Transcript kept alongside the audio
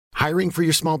Hiring for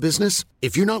your small business?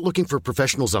 If you're not looking for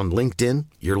professionals on LinkedIn,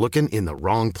 you're looking in the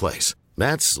wrong place.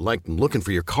 That's like looking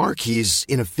for your car keys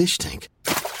in a fish tank.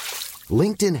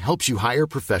 LinkedIn helps you hire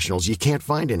professionals you can't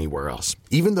find anywhere else,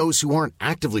 even those who aren't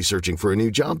actively searching for a new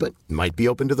job but might be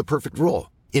open to the perfect role.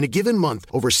 In a given month,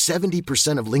 over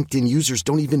 70% of LinkedIn users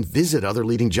don't even visit other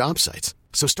leading job sites.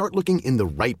 So start looking in the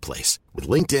right place. With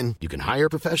LinkedIn, you can hire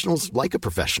professionals like a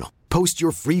professional. Post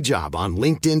your free job on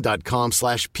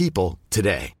linkedin.com/people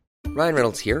today. Ryan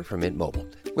Reynolds here from Mint Mobile.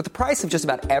 With the price of just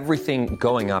about everything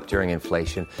going up during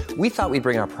inflation, we thought we'd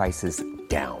bring our prices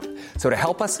down. So to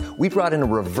help us, we brought in a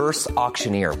reverse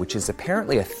auctioneer, which is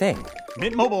apparently a thing.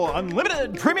 Mint Mobile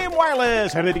Unlimited Premium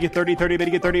Wireless. How to get 30, 30, bit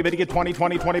to get 30, bit to get 20,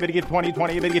 20, 20, bit to get 20,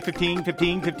 20, bit to get 15,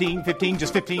 15, 15, 15,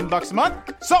 just $15 a month?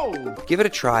 Sold! Give it a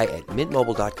try at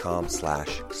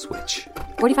mintmobile.com/switch.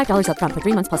 $45 up front for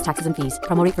 3 months plus taxes and fees.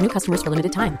 Promo rate for new customers for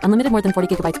limited time. Unlimited more than 40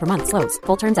 gigabytes per month. Slows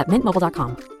full terms at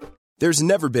mintmobile.com. There's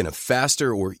never been a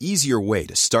faster or easier way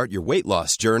to start your weight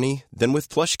loss journey than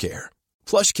with PlushCare.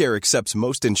 PlushCare accepts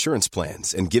most insurance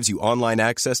plans and gives you online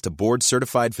access to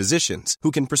board-certified physicians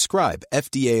who can prescribe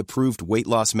FDA-approved weight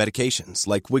loss medications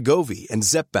like Wegovy and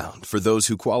Zepbound for those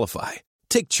who qualify.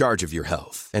 Take charge of your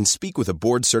health and speak with a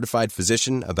board-certified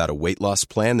physician about a weight loss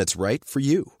plan that's right for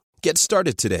you. Get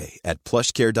started today at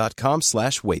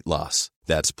plushcare.com/weight loss.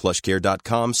 That's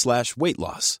plushcare.com/weight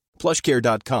loss.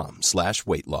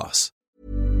 plushcare.com/weight loss.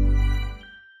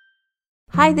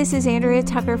 Hi, this is Andrea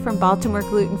Tucker from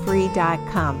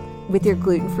BaltimoreGlutenFree.com with your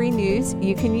gluten-free news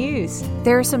you can use.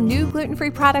 There are some new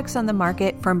gluten-free products on the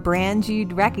market from brands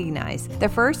you'd recognize. The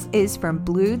first is from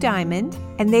Blue Diamond,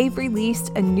 and they've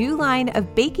released a new line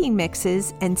of baking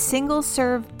mixes and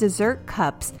single-serve dessert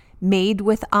cups made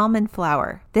with almond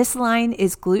flour. This line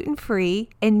is gluten-free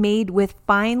and made with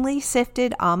finely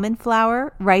sifted almond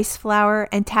flour, rice flour,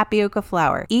 and tapioca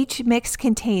flour. Each mix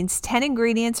contains 10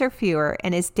 ingredients or fewer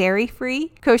and is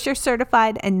dairy-free, kosher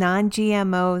certified, and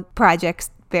non-GMO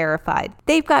projects verified.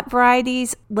 They've got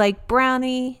varieties like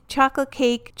brownie, chocolate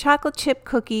cake, chocolate chip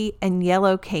cookie, and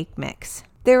yellow cake mix.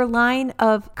 Their line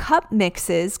of cup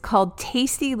mixes called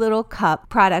Tasty Little Cup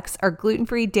products are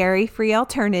gluten-free, dairy-free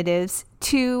alternatives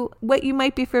to what you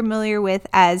might be familiar with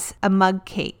as a mug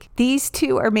cake. These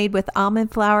two are made with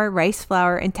almond flour, rice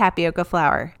flour, and tapioca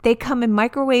flour. They come in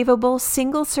microwavable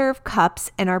single-serve cups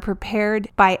and are prepared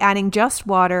by adding just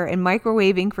water and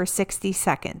microwaving for 60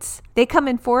 seconds. They come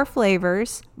in 4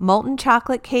 flavors: molten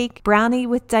chocolate cake, brownie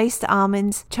with diced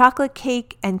almonds, chocolate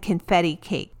cake, and confetti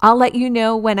cake. I'll let you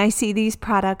know when I see these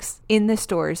products in the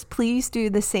stores. Please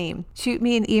do the same. Shoot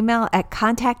me an email at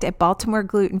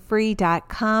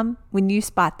contact@BaltimoreGlutenFree.com when you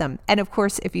spot them, and of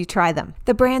course if you try them.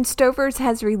 The brand Stouffer's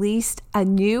has released a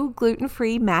new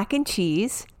gluten-free mac and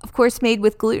cheese, of course made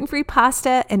with gluten-free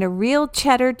pasta and a real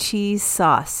cheddar cheese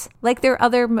sauce. Like their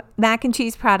other mac and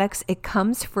cheese products, it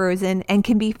comes frozen and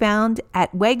can be found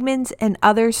at Wegmans and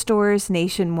other stores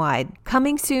nationwide.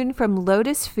 Coming soon from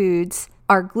Lotus Foods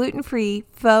are gluten-free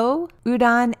pho,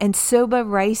 udon, and soba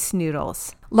rice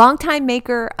noodles. Longtime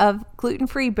maker of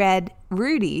gluten-free bread,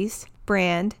 Rudy's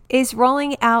brand, is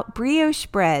rolling out brioche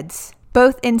breads,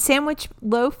 both in sandwich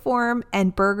loaf form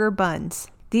and burger buns.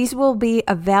 These will be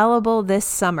available this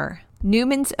summer.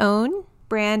 Newman's Own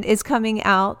brand is coming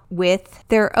out with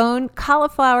their own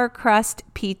cauliflower crust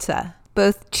pizza,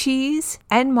 both cheese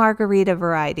and margarita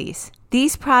varieties.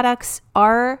 These products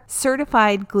are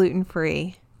certified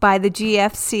gluten-free by the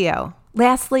GFCO.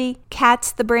 Lastly,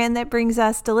 Katz, the brand that brings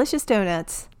us delicious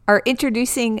donuts, are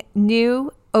introducing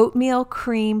new oatmeal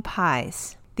cream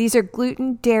pies. These are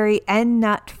gluten, dairy, and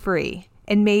nut-free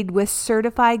and made with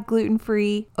certified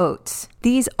gluten-free oats.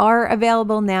 These are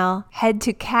available now. Head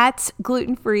to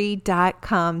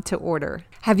katzglutenfree.com to order.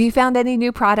 Have you found any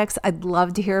new products? I'd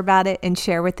love to hear about it and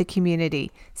share with the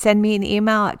community. Send me an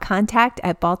email at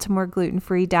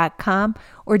contact@baltimoreglutenfree.com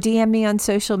or DM me on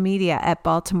social media at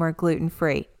Baltimore Gluten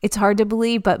Free. It's hard to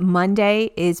believe, but Monday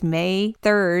is May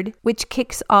 3rd, which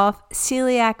kicks off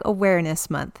Celiac Awareness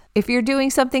Month. If you're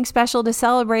doing something special to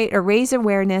celebrate or raise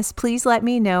awareness, please let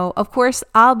me know. Of course,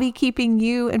 I'll be keeping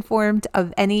you informed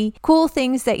of any cool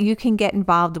things that you can get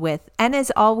involved with. And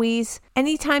as always,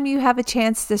 anytime you have a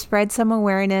chance to spread some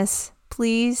awareness,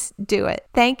 please do it.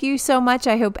 Thank you so much.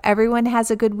 I hope everyone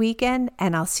has a good weekend,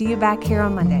 and I'll see you back here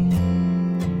on Monday.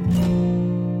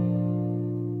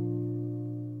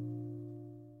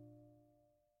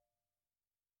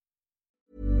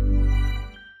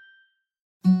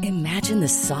 Imagine the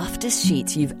softest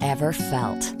sheets you've ever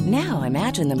felt. Now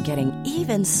imagine them getting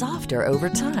even softer over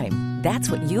time.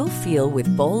 That's what you'll feel with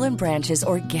Boll & Branch's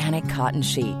organic cotton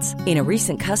sheets. In a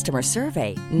recent customer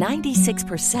survey,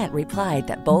 96% replied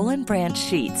that Boll & Branch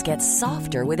sheets get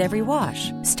softer with every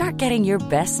wash. Start getting your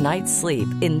best night's sleep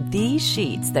in these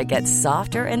sheets that get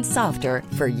softer and softer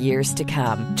for years to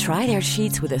come. Try their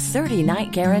sheets with a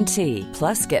 30-night guarantee.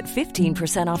 Plus, get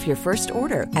 15% off your first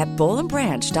order at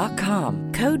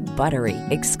bollandbranch.com. Code BUTTERY.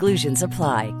 Exclusions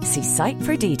apply. See site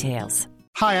for details.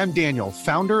 Hi, I'm Daniel,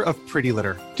 founder of Pretty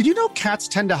Litter. Did you know cats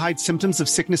tend to hide symptoms of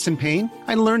sickness and pain?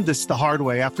 I learned this the hard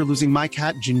way after losing my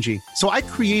cat, Gingy. So I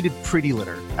created Pretty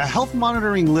Litter, a health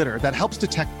monitoring litter that helps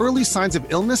detect early signs of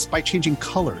illness by changing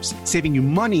colors, saving you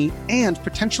money and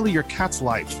potentially your cat's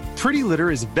life. Pretty Litter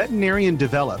is veterinarian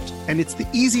developed, and it's the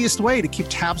easiest way to keep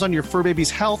tabs on your fur baby's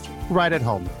health right at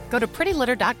home. Go to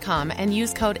prettylitter.com and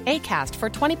use code ACAST for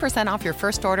 20% off your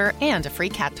first order and a free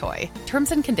cat toy.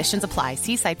 Terms and conditions apply.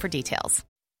 See site for details.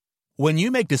 When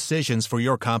you make decisions for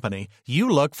your company, you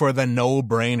look for the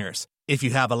no-brainers. If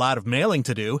you have a lot of mailing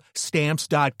to do,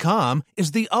 Stamps.com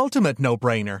is the ultimate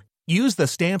no-brainer. Use the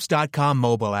Stamps.com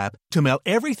mobile app to mail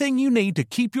everything you need to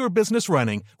keep your business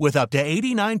running with up to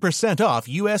 89% off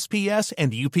USPS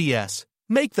and UPS.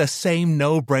 Make the same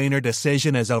no-brainer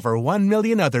decision as over 1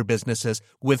 million other businesses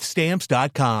with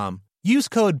Stamps.com. Use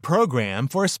code PROGRAM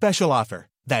for a special offer.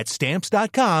 That's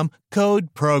Stamps.com,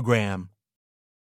 code PROGRAM.